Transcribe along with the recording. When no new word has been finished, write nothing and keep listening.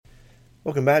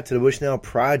Welcome back to the Bushnell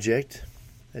Project.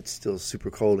 It's still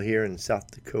super cold here in South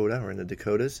Dakota, or in the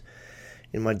Dakotas,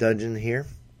 in my dungeon here.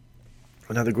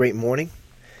 Another great morning,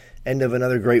 end of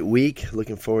another great week.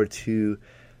 Looking forward to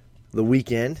the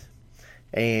weekend,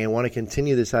 and want to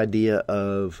continue this idea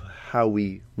of how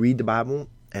we read the Bible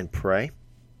and pray,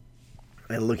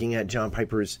 and looking at John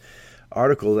Piper's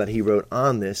article that he wrote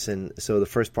on this. And so the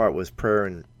first part was prayer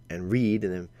and read,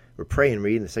 and then we're pray and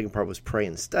read, and the second part was pray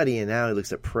and study, and now he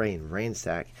looks at pray and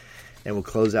ransack, and we'll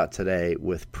close out today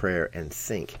with prayer and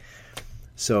think.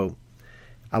 So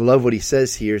I love what he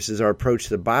says here. He says our approach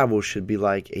to the Bible should be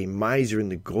like a miser in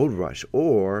the gold rush,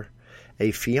 or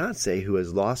a fiancée who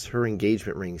has lost her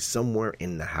engagement ring somewhere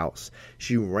in the house.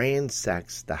 She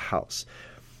ransacks the house.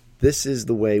 This is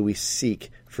the way we seek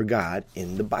for God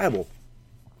in the Bible.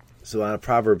 So out of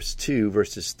Proverbs 2,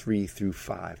 verses 3 through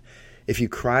 5. If you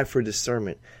cry for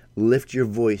discernment, lift your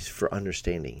voice for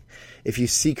understanding. If you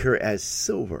seek her as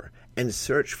silver and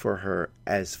search for her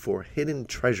as for hidden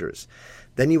treasures,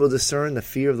 then you will discern the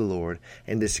fear of the Lord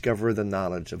and discover the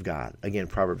knowledge of God. Again,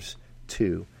 Proverbs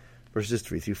 2, verses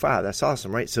 3 through 5. That's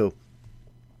awesome, right? So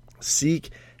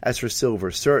seek as for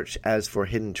silver, search as for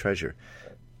hidden treasure.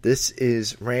 This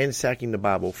is ransacking the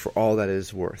Bible for all that it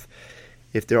is worth.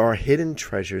 If there are hidden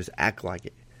treasures, act like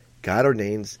it. God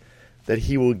ordains that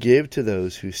he will give to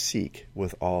those who seek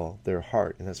with all their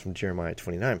heart. And that's from Jeremiah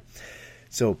 29.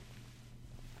 So,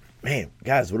 man,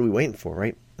 guys, what are we waiting for,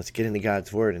 right? Let's get into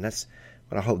God's word. And that's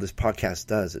what I hope this podcast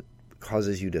does. It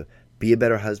causes you to be a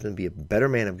better husband, be a better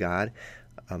man of God,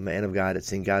 a man of God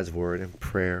that's in God's word and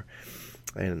prayer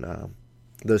and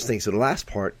those things. So the last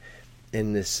part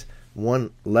in this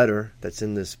one letter that's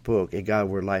in this book, A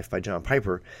Godward Life by John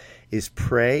Piper, is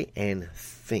pray and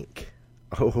think.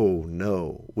 Oh,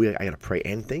 no. I got to pray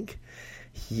and think?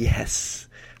 Yes.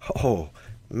 Oh,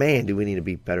 man, do we need to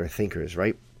be better thinkers,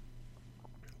 right?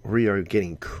 We are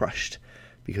getting crushed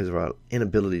because of our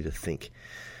inability to think.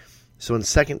 So in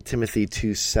 2 Timothy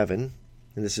 2:7,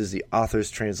 and this is the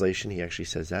author's translation, he actually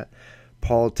says that,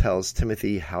 Paul tells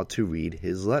Timothy how to read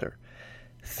his letter.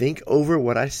 Think over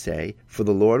what I say, for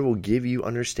the Lord will give you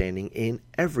understanding in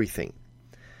everything.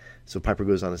 So Piper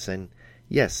goes on to say,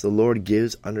 yes, the Lord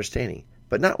gives understanding,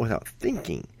 but not without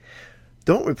thinking.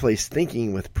 Don't replace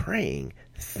thinking with praying.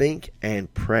 Think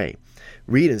and pray.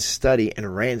 Read and study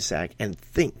and ransack and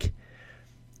think.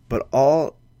 But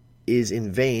all is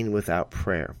in vain without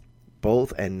prayer.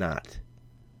 Both and, not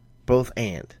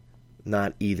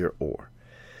either or.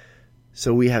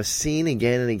 So we have seen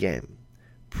again and again,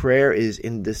 prayer is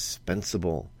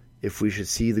indispensable if we should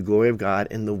see the glory of God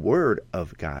in the Word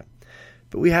of God.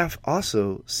 But we have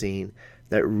also seen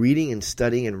that reading and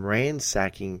studying and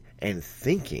ransacking and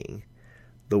thinking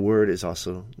the Word is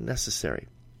also necessary.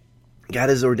 God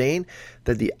has ordained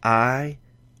that the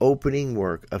eye-opening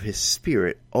work of His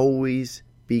Spirit always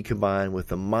be combined with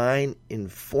the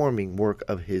mind-informing work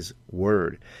of His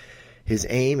Word. His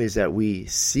aim is that we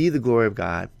see the glory of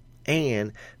God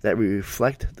and that we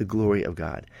reflect the glory of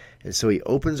God. And so He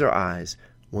opens our eyes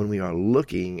when we are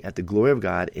looking at the glory of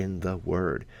God in the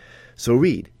Word. So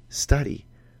read, study,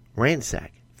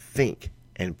 ransack, think,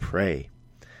 and pray.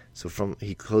 So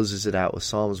he closes it out with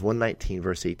Psalms 119,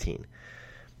 verse 18.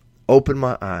 Open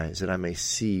my eyes that I may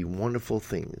see wonderful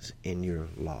things in your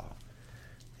law.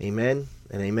 Amen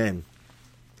and amen.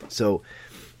 So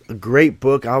a great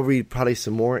book. I'll read probably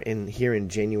some more in here in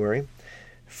January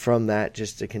from that,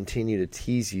 just to continue to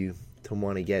tease you to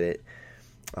want to get it.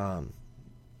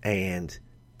 And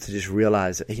to just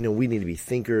realize that, we need to be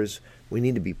thinkers. We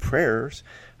need to be prayers.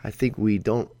 I think we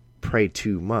don't pray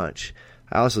too much.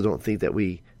 I also don't think that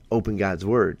we open God's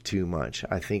Word too much.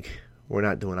 I think we're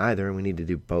not doing either, and we need to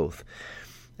do both.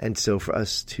 And so for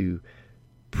us to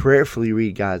prayerfully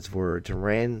read God's Word, to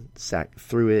ransack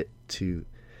through it, to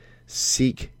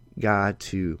seek God,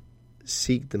 to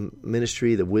seek the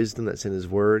ministry, the wisdom that's in His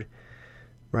Word,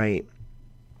 right?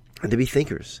 And to be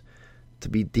thinkers, to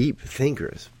be deep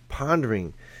thinkers,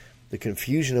 pondering the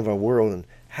confusion of our world and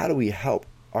how do we help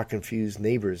our confused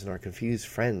neighbors and our confused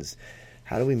friends?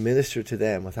 How do we minister to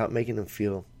them without making them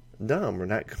feel dumb? We're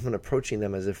not approaching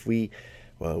them as if we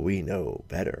know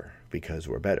better because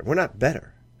we're better. We're not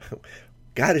better.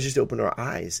 God has just opened our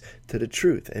eyes to the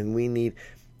truth, and we need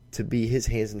to be His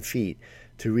hands and feet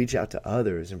to reach out to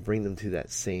others and bring them to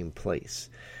that same place.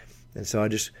 And so I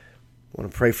just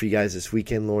want to pray for you guys this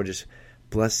weekend. Lord, just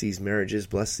bless these marriages,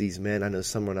 bless these men. I know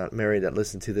some are not married that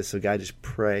listen to this, so God, just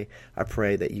pray. I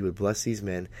pray that you would bless these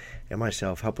men and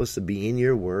myself. Help us to be in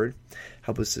your word.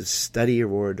 Help us to study your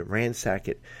word, to ransack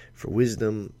it for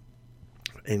wisdom,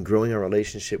 and growing our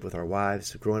relationship with our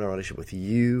wives, growing our relationship with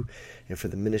you, and for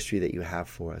the ministry that you have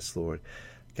for us, Lord.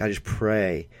 God, I just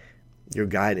pray your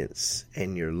guidance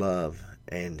and your love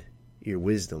and your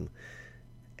wisdom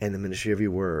and the ministry of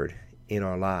your word in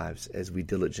our lives as we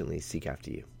diligently seek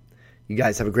after you. You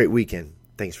guys have a great weekend.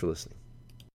 Thanks for listening.